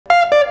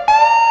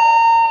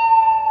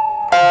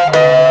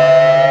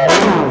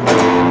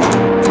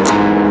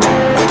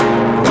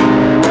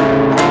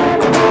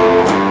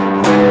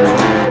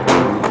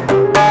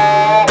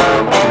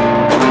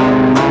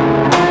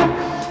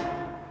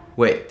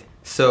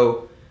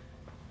So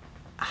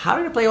how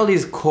did I play all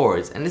these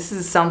chords? And this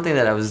is something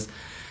that I was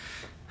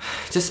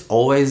just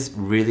always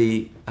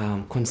really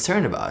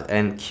concerned about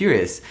and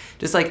curious.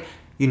 Just like,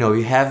 you know,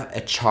 you have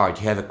a chart,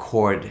 you have a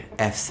chord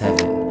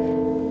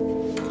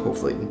F7,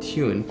 hopefully in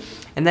tune,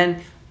 and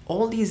then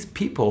all these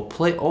people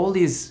play all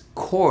these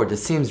chords. It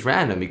seems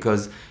random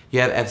because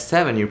you have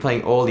F7, you're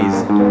playing all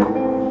these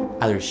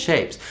other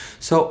shapes.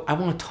 So I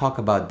want to talk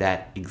about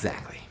that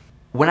exactly.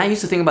 When I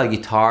used to think about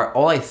guitar,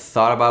 all I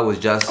thought about was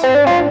just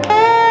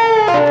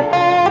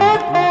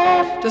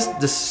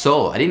the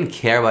solo. I didn't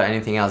care about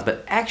anything else.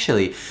 But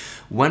actually,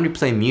 when we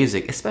play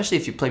music, especially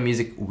if you play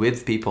music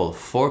with people,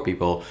 for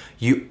people,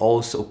 you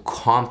also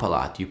comp a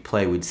lot. You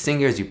play with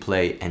singers, you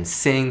play and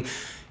sing.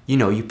 You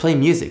know, you play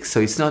music, so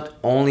it's not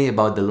only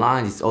about the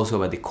lines, it's also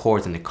about the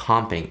chords and the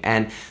comping.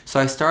 And so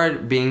I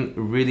started being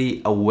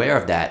really aware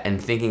of that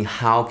and thinking,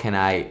 how can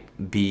I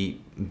be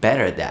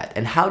better at that?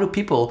 And how do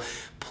people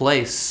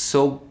play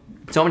so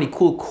many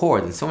cool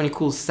chords and so many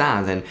cool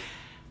sounds? And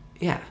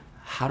yeah,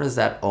 how does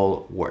that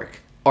all work?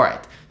 All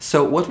right,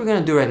 so what we're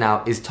gonna do right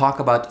now is talk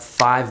about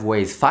 5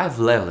 ways, 5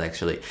 levels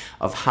actually,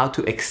 of how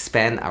to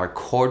expand our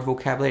chord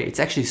vocabulary. It's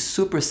actually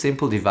super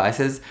simple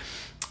devices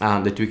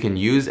that we can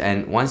use,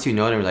 and once you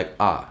know them, you're like,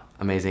 ah,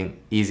 amazing,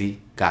 easy,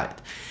 got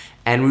it.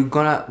 And we're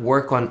gonna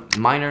work on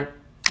minor,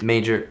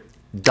 major,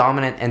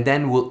 dominant, and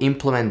then we'll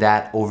implement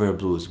that over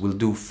blues. We'll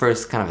do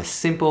first kind of a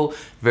simple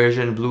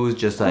version blues,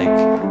 just like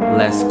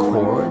less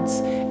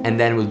chords, and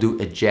then we'll do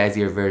a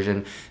jazzier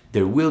version.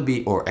 There will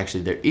be, or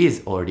actually there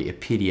is already a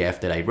PDF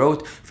that I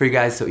wrote for you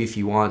guys, so if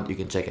you want, you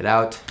can check it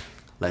out.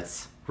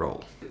 Let's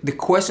roll. The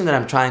question that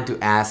I'm trying to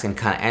ask and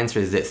kind of answer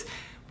is this.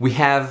 We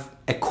have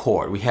a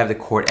chord. We have the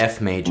chord F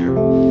major,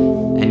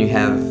 and you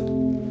have,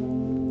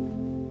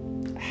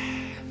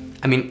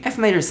 I mean, F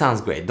major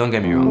sounds great, don't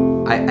get me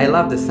wrong. I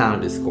love the sound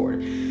of this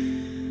chord.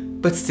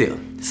 But still,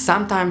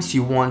 sometimes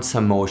you want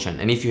some motion,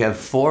 and if you have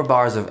 4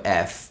 bars of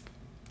F,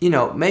 you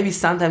know, maybe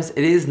sometimes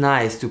it is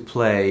nice to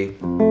play.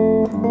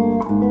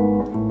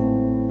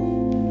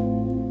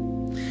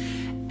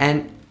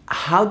 And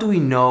how do we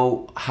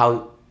know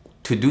how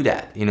to do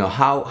that? You know,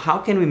 how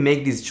can we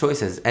make these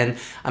choices? And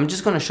I'm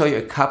just gonna show you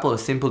a couple of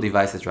simple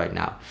devices right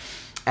now.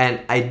 And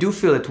I do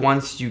feel that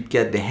once you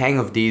get the hang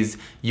of these,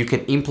 you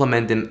can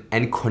implement them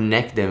and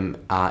connect them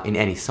in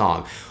any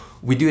song.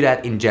 We do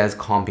that in jazz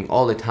comping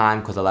all the time,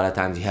 because a lot of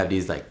times you have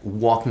these like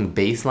walking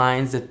bass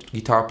lines that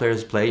guitar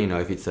players play, you know,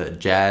 if it's a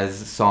jazz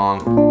song.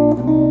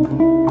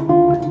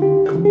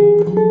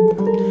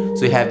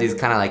 So you have these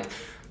kind of like,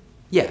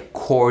 yeah,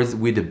 chords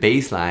with the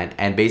bass line,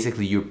 and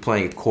basically you're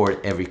playing a chord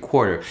every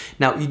quarter.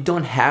 Now, you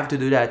don't have to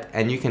do that,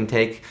 and you can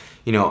take,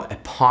 you know, a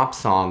pop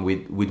song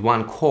with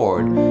 1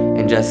 chord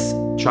and just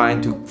trying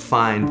to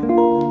find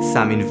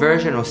some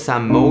inversion or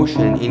some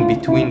motion in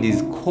between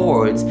these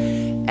chords,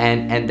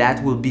 and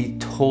that will be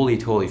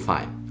totally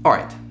fine. All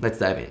right, let's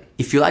dive in.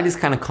 If you like this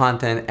kind of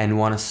content and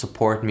want to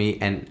support me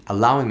and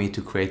allowing me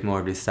to create more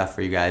of this stuff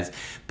for you guys,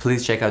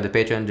 please check out the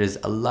Patreon. There's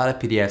a lot of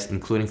PDFs,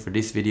 including for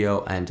this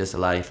video, and just a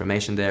lot of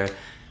information there.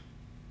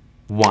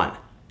 1,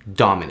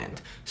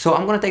 dominant. So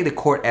I'm gonna take the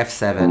chord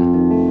F7.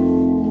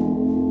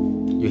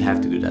 You have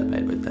to do that,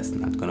 right? But that's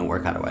not gonna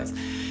work otherwise.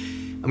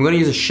 I'm gonna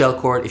use a shell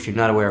chord. If you're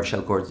not aware of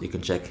shell chords, you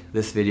can check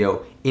this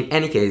video. In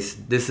any case,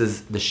 this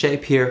is the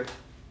shape here.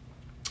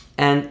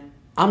 And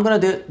I'm gonna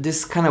do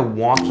this kind of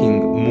walking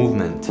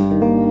movement.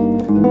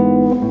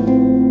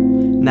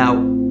 Now,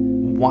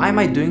 why am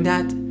I doing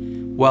that?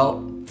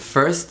 Well,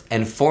 first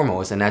and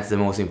foremost, and that's the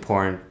most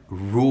important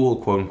rule,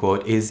 quote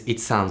unquote, is it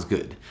sounds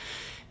good.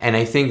 And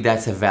I think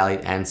that's a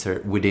valid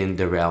answer within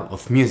the realm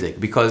of music,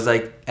 because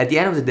like at the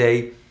end of the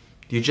day,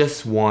 you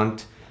just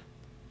want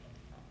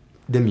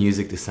the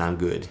music to sound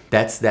good.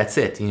 That's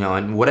it, you know,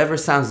 and whatever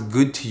sounds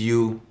good to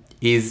you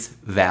is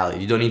valid.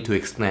 You don't need to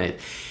explain it.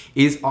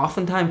 It is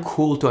oftentimes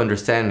cool to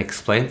understand and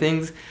explain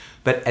things,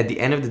 but at the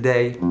end of the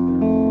day,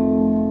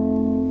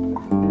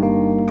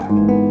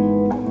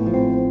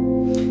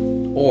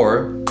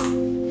 or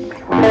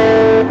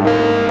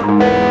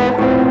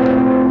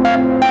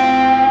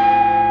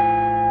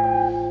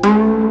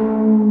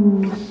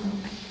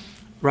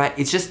right,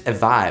 it's just a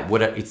vibe,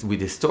 whether it's with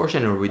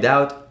distortion or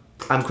without.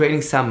 I'm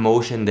creating some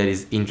motion that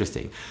is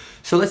interesting.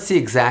 So let's see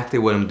exactly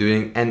what I'm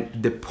doing, and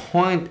the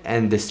point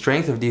and the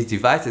strength of these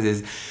devices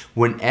is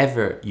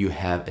whenever you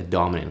have a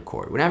dominant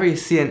chord. Whenever you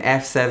see an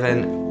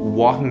F7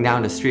 walking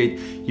down the street,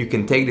 you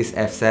can take this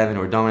F7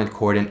 or dominant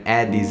chord and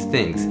add these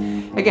things.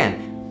 Again,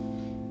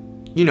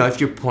 you know,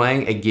 if you're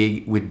playing a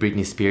gig with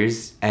Britney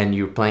Spears and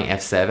you're playing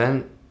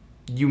F7,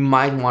 you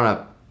might want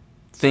to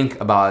think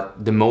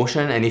about the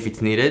motion and if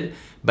it's needed,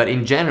 but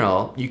in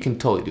general, you can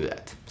totally do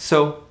that.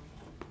 So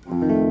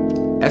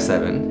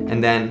F7,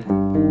 and then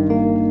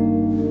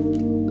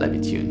let me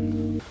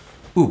tune.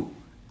 Ooh,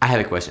 I have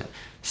a question.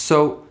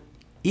 So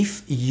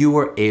if you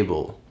were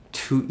able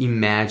to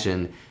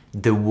imagine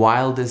the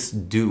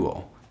wildest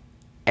duo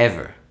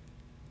ever,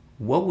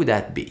 what would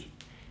that be?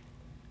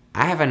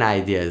 I have an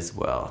idea as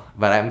well,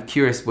 but I'm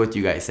curious what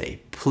you guys say.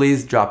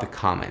 Please drop a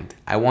comment.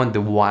 I want the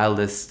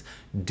wildest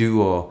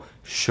duo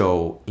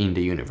show in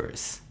the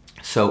universe.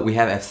 So we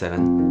have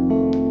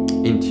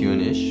F7 in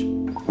tune-ish.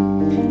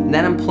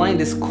 Then I'm playing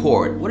this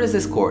chord. What is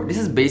this chord? This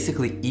is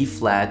basically E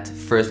flat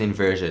first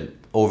inversion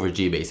over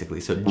G basically.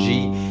 So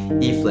G,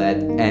 E flat,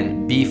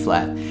 and B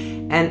flat.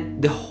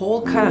 And the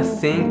whole kind of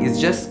thing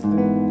is just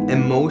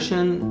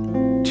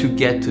emotion to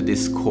get to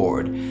this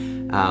chord.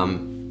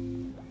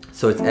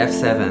 So it's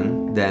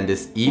F7, then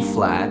this E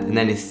flat, and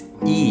then it's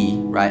E,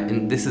 right?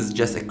 And this is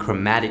just a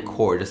chromatic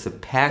chord, just a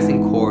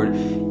passing chord,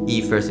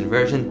 E first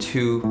inversion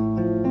to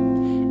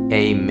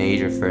A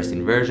major first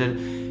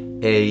inversion,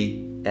 A,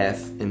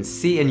 F, and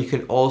C. And you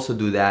can also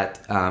do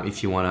that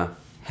if you want to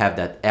have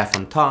that F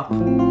on top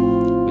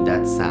with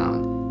that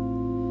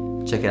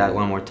sound. Check it out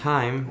one more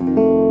time.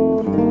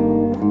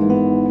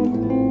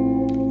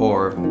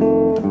 Or,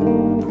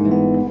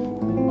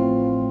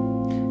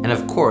 and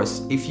of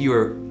course, if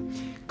you're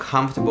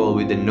comfortable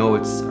with the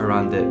notes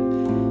around the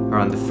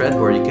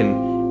fretboard, you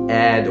can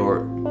add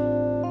or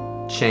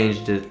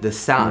change the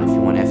sound if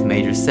you want F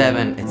major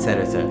 7,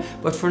 etc, etc.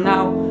 But for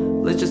now,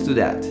 let's just do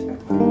that.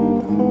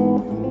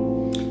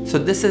 So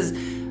this is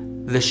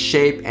the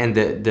shape and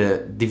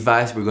the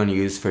device we're going to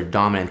use for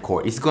dominant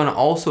chord. It's going to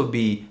also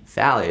be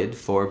valid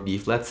for B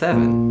flat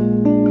 7,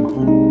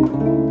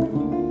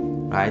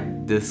 right?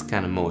 This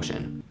kind of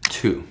motion.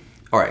 2.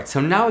 All right, so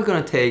now we're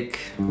going to take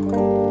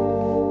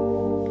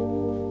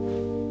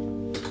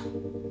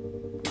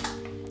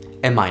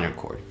a minor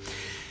chord.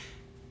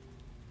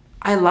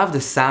 I love the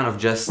sound of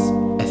just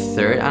a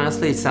third,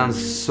 honestly. It sounds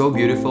so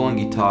beautiful on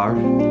guitar.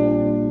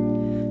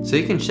 So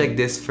you can check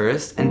this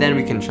first, and then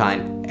we can try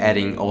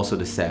adding also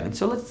the 7.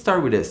 So let's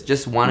start with this,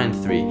 just 1 and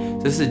 3. So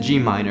this is a G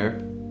minor.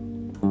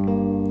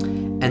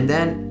 And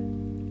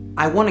then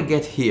I want to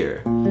get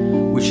here,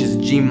 which is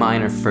G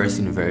minor first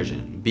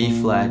inversion. B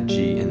flat,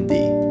 G, and D.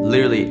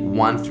 Literally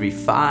 1, 3,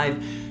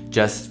 5,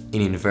 just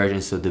in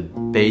inversion, so the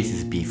bass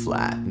is B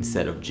flat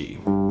instead of G.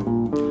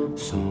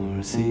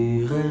 Sol,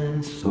 si,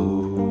 re,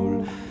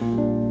 sol,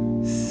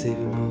 si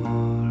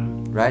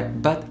bemol,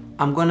 right? But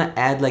I'm gonna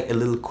add like a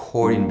little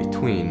chord in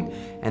between,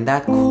 and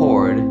that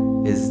chord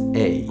is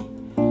A.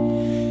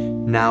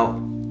 Now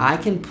I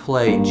can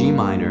play G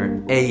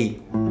minor, A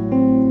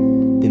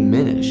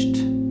diminished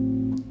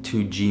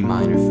to G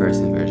minor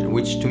first inversion,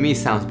 which to me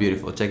sounds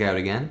beautiful. Check it out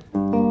again.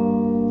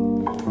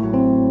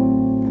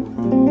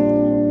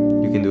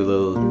 You can do a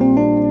little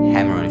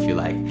hammer on if you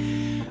like.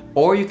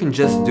 Or you can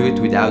just do it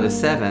without the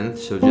 7th,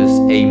 so just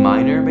A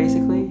minor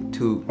basically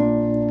to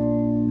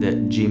the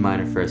G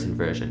minor first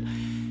inversion.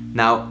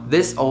 Now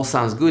this all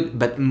sounds good,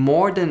 but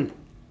more than,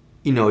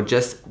 you know,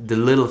 just the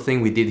little thing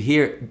we did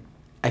here,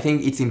 I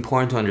think it's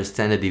important to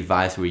understand the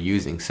device we're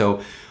using. So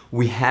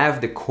we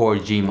have the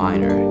chord G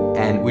minor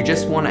and we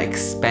just want to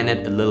expand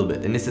it a little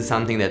bit. And this is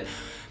something that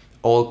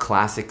all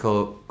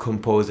classical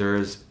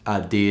composers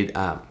did,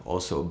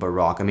 also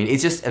Baroque. I mean,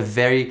 it's just a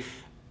very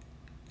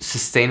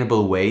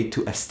sustainable way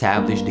to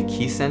establish the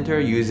key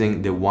center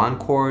using the 1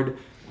 chord,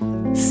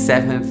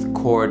 7th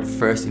chord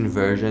first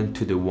inversion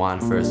to the 1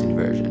 first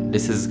inversion.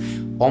 This is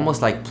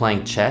almost like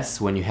playing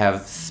chess when you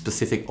have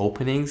specific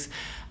openings.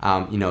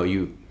 You know,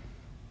 you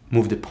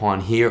move the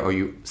pawn here or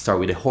you start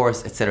with a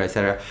horse, etc,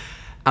 etc.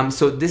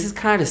 So this is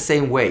kind of the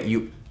same way.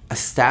 You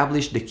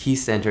establish the key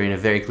center in a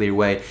very clear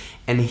way.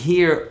 And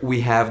here we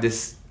have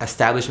this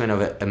establishment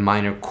of a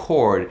minor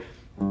chord,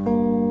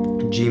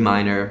 G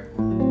minor,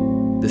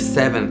 the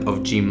 7th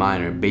of G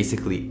minor,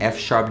 basically F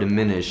sharp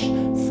diminished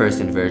first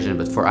inversion,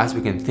 but for us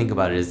we can think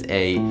about it as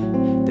A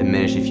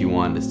diminished if you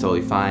want, that's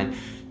totally fine,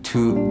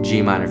 to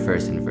G minor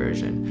first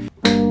inversion.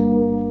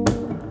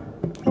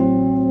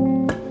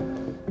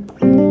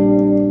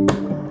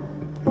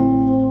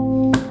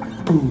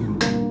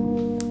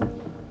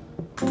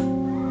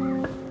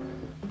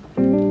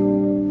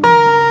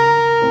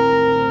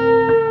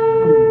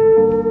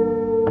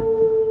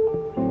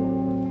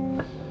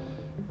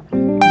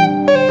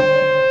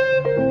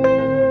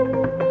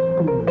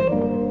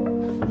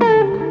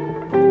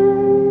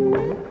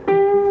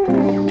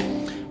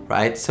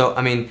 Right? So,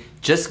 I mean,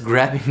 just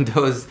grabbing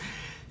those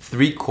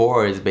 3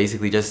 chords,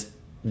 basically just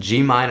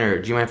G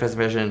minor first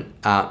inversion,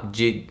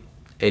 G,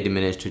 A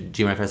diminished to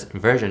G minor first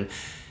inversion,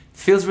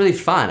 feels really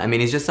fun. I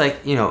mean, it's just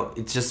like, you know,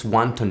 it's just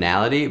one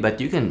tonality,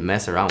 but you can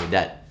mess around with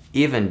that,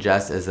 even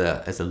just as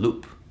a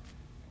loop.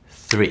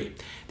 3.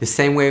 The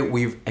same way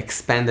we've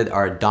expanded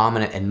our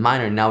dominant and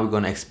minor, now we're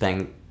going to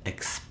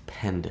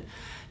expand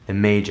the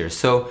major.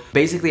 So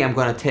basically I'm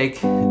going to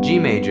take G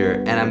major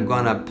and I'm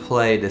going to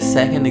play the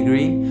 2nd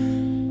degree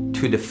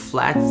to the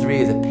flat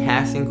 3 as a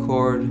passing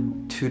chord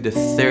to the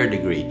 3rd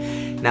degree.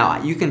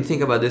 Now you can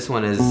think about this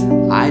one as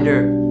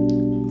either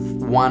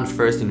 1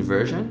 first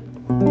inversion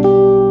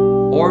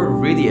or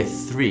really a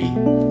 3,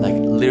 like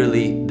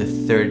literally the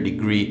 3rd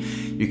degree.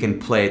 You can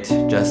play it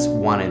just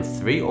 1 and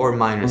 3 or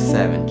minor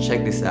 7.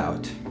 Check this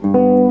out.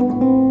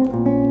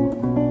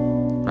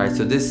 Right,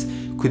 so this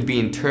could be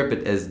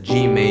interpreted as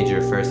G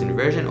major first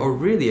inversion or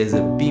really as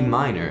a B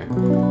minor,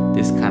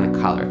 this kind of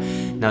color.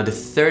 Now the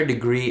 3rd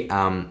degree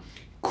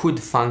could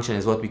function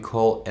as what we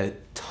call a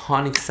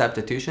tonic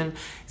substitution.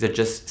 These are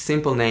just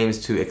simple names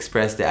to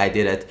express the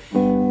idea that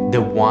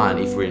the one,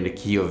 if we're in the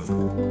key of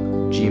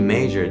G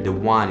major, the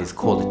one is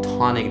called the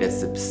tonic,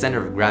 that's the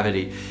center of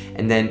gravity.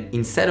 And then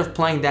instead of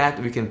playing that,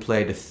 we can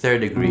play the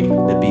third degree,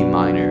 the B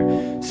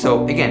minor.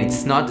 So again,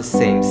 it's not the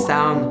same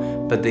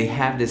sound, but they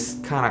have this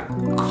kind of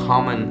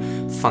common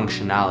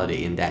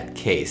functionality in that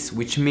case,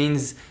 which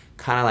means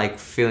kind of like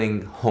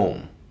feeling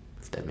home,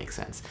 if that makes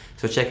sense.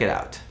 So check it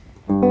out.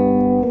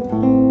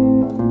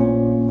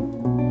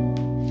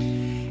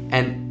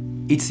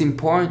 And it's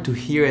important to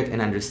hear it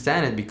and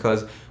understand it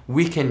because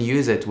we can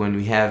use it when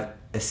we have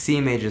a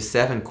C major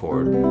 7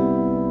 chord.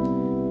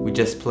 We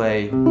just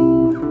play,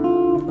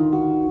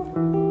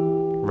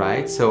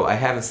 right? So I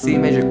have a C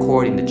major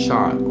chord in the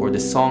chart or the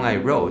song I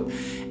wrote,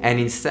 and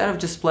instead of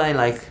just playing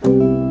like,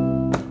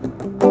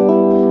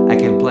 I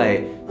can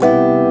play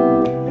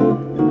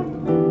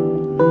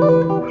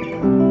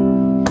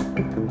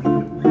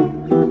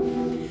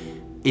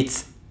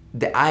it's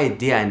the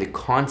idea and the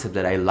concept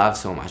that I love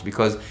so much,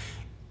 because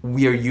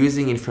we are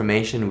using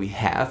information we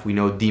have. We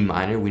know D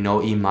minor, we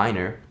know E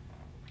minor,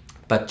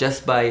 but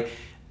just by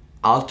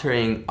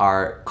altering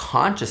our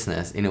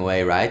consciousness in a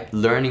way, right?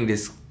 Learning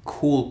this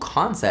cool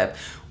concept,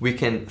 we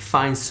can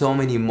find so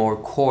many more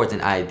chords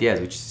and ideas,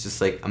 which is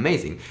just like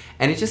amazing.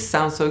 And it just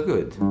sounds so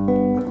good.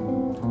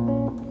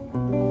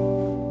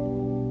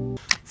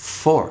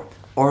 4.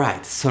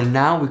 Alright, so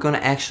now we're gonna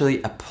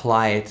actually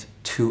apply it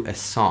to a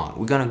song.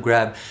 We're gonna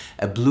grab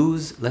a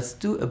blues. Let's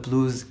do a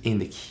blues in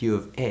the key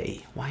of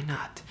A. Why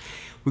not?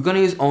 We're gonna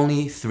use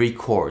only 3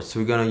 chords. So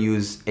we're gonna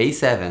use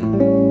A7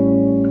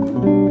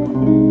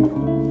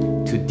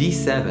 to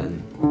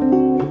D7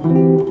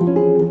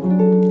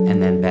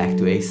 and then back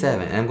to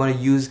A7. And I'm gonna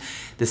use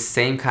the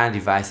same kind of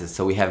devices.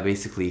 So we have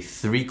basically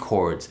 3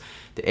 chords,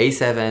 the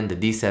A7, the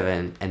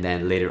D7, and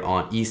then later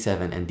on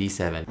E7 and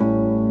D7.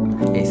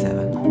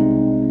 A7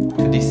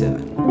 to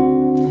D7.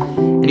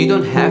 And you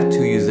don't have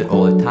to use it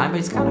all the time, but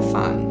it's kind of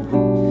fun.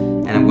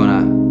 And I'm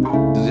gonna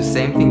do the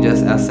same thing,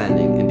 just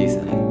ascending and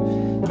descending.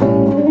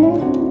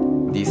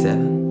 D7.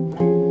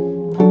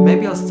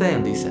 Maybe I'll stay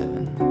on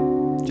D7.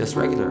 Just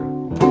regular.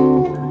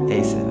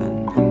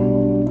 A7.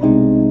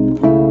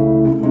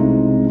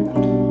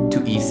 To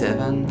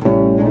E7.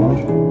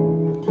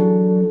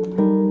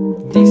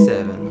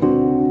 D7.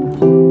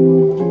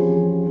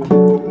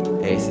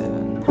 A7.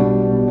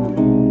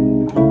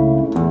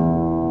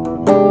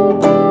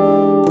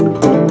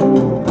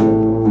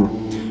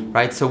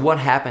 Right, so what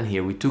happened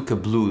here? We took a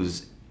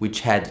blues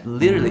which had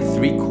literally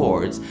 3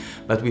 chords,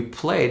 but we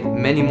played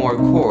many more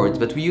chords,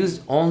 but we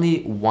used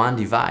only one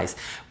device.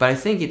 But I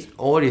think it's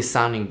already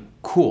sounding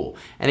cool.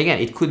 And again,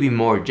 it could be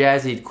more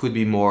jazzy, it could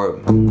be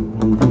more,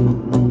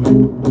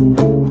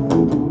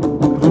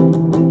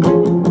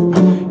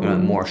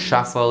 more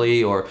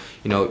shuffly, or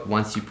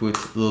once you put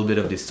a little bit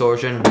of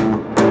distortion,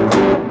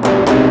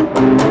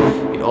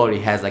 it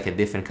already has like a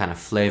different kind of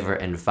flavor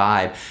and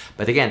vibe.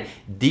 But again,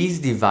 these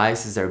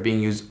devices are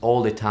being used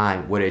all the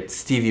time, whether it's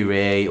Stevie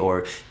Ray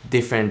or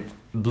different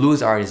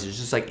blues artists. It's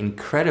just like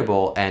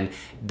incredible, and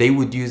they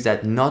would use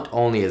that not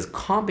only as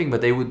comping, but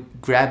they would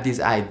grab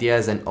these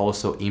ideas and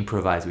also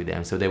improvise with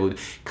them. So they would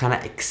kind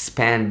of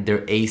expand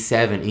their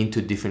A7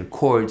 into different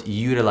chords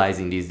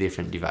utilizing these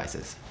different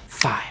devices.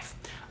 5.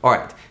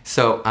 Alright,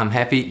 so I'm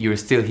happy you're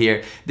still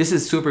here. This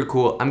is super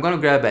cool. I'm gonna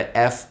grab an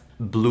F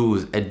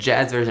blues, a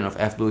jazz version of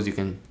F blues. You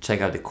can check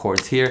out the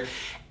chords here,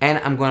 and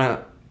I'm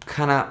gonna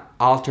kind of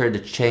alter the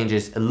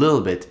changes a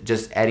little bit,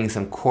 just adding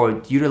some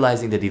chord,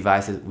 utilizing the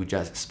devices we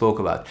just spoke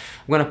about.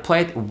 I'm gonna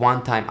play it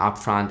one time up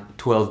front,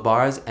 12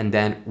 bars, and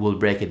then we'll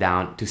break it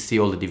down to see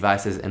all the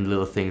devices and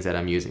little things that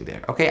I'm using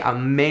there. Okay,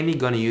 I'm mainly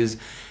gonna use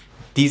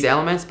these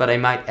elements, but I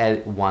might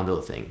add one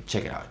little thing.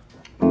 Check it out.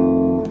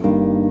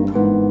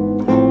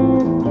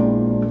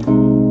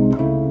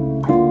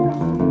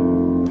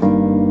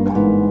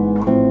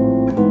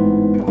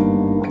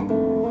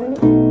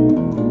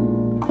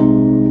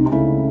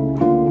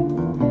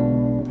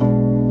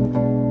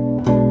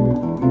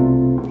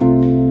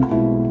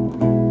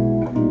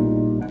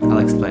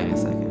 Explain in a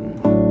second.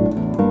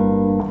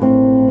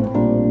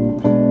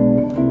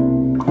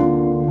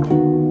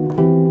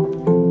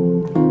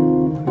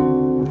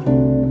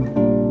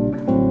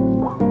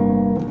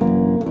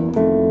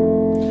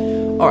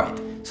 Alright,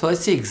 so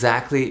let's see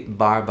exactly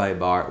bar by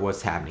bar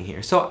what's happening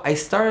here. So I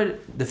started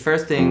the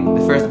first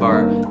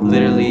bar,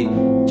 literally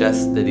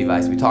just the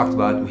device we talked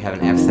about. We have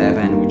an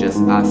F7, we just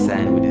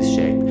ascend with this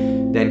shape.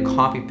 Then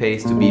copy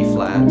paste to B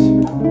flat.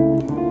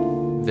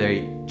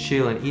 Very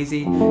chill and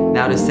easy.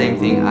 Now the same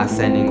thing,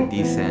 ascending,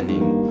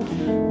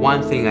 descending.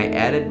 One thing I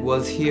added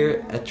was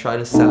here, I tried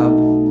to sub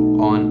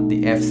on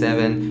the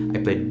F7. I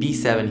played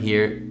B7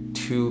 here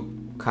to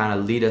kind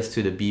of lead us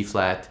to the B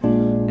flat.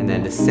 And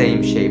then the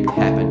same shape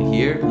happened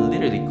here,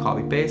 literally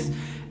copy paste.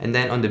 And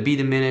then on the B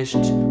diminished,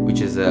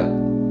 which is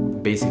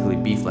basically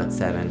B flat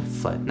 7,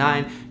 flat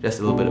 9, just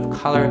a little bit of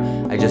color,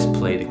 I just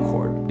played the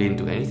chord, didn't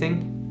do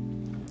anything.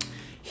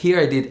 Here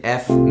I did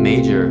F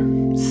major,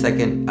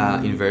 second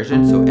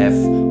inversion, so F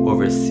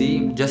over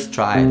C. Just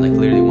try it, like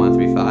literally 1,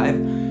 3, 5.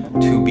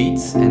 2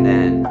 beats, and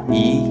then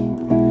E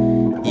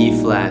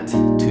flat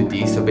to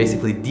D. So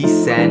basically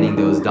descending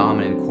those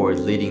dominant chords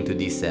leading to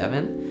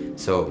D7.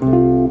 So,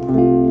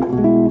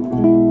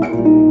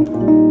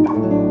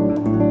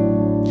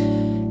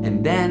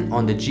 and then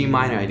on the G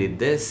minor I did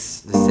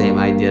this, the same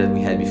idea that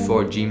we had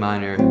before, G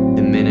minor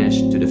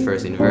diminished to the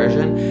first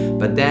inversion,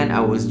 but then I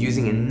was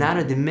using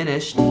another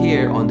diminished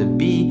here on the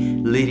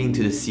B leading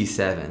to the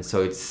C7.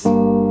 So it's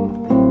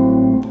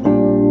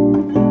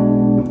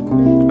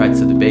right,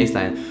 so the bass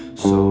line,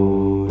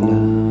 so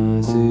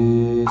la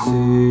si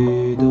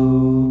si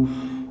do,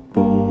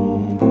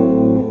 bom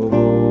bo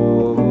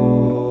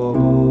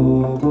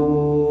bo bo,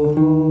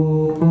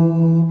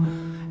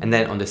 and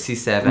then on the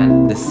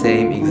C7 the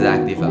same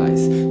exact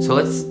device. So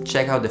let's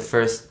check out the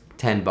first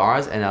 10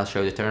 bars and I'll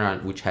show you the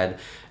turnaround, which had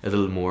a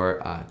little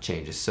more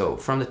changes. So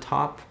from the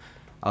top,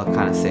 I'll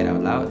kind of say it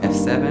out loud,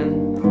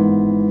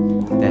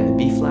 F7, then the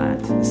B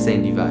flat, the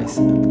same device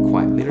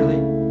quite literally,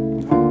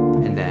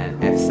 and then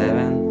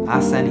F7,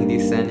 ascending,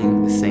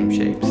 descending, the same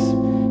shapes.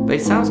 But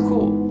it sounds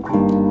cool.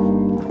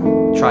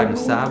 Trident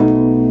sub,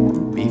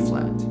 B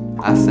flat,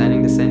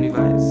 ascending, the same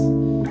device,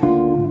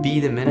 B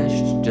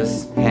diminished,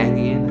 just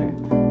hanging in there,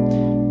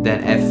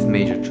 then F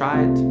major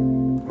triad,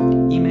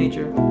 E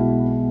major,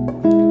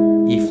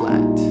 E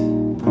flat,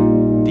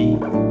 D,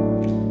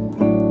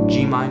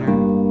 G minor,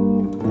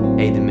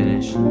 A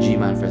diminished, G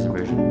minor first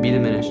inversion, B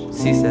diminished,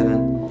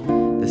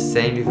 C7, the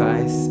same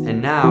device,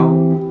 and now,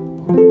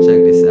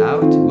 check this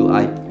out, we'll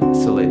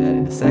isolate that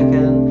in a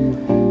second.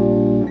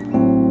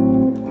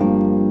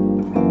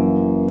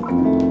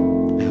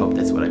 I hope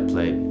that's what I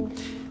played. I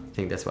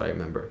think that's what I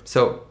remember.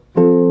 So,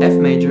 F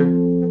major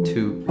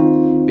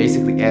to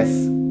basically F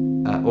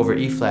over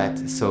E flat,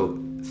 so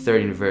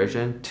third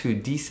inversion, to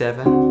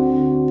D7,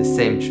 the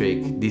same trick,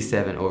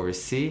 D7 over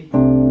C,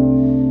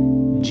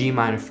 G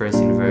minor first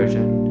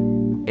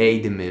inversion,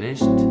 A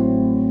diminished,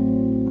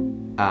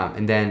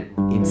 and then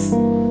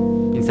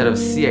instead of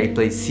C I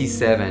played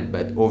C7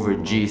 but over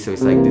G, so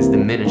it's like this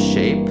diminished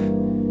shape,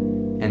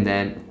 and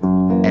then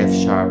F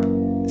sharp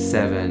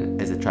 7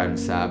 as a trident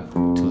sub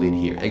to lead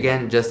here.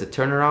 Again, just a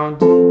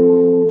turnaround.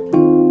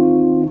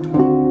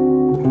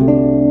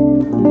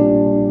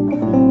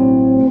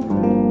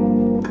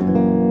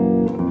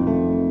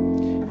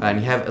 And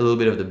you have a little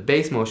bit of the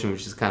bass motion,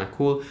 which is kind of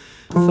cool.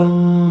 Fa,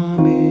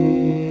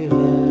 mi,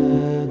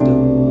 re,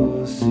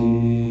 do,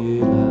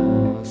 si,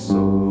 la,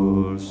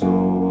 sol,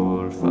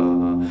 sol,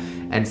 fa.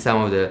 And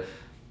some of the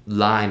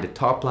line, the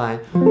top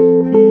line.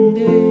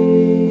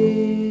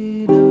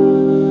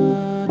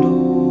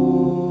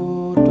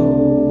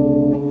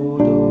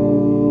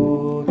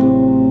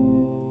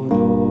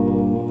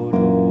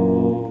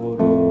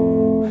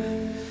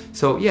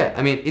 So yeah,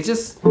 I mean, it's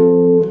just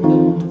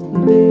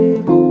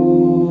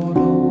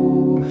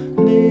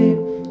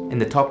in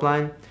the top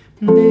line.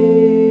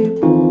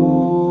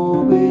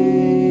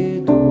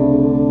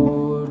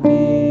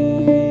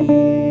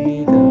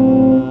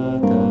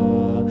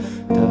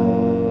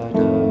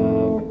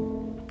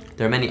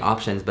 There are many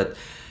options, but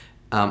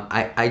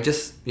I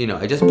just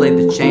played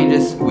the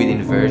changes with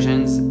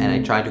inversions, and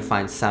I tried to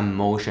find some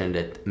motion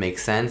that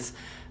makes sense.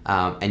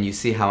 And you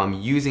see how I'm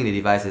using the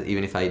devices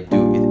even if I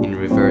do it in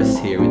reverse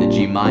here with the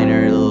G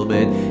minor a little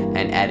bit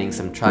and adding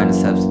some trident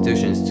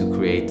substitutions to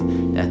create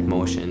that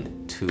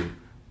motion to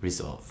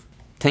resolve.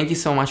 Thank you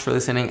so much for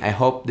listening. I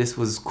hope this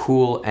was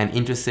cool and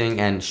interesting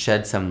and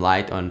shed some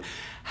light on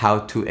how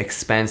to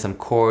expand some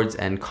chords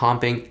and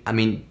comping. I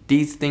mean,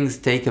 these things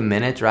take a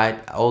minute,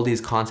 right? All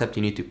these concepts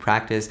you need to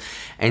practice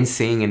and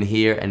sing and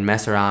hear and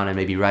mess around and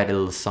maybe write a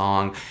little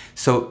song.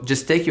 So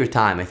just take your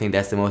time. I think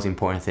that's the most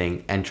important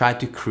thing, and try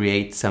to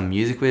create some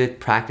music with it,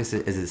 practice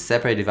it as a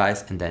separate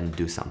device, and then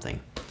do something.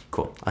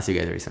 Cool. I'll see you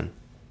guys very soon.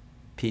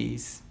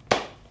 Peace.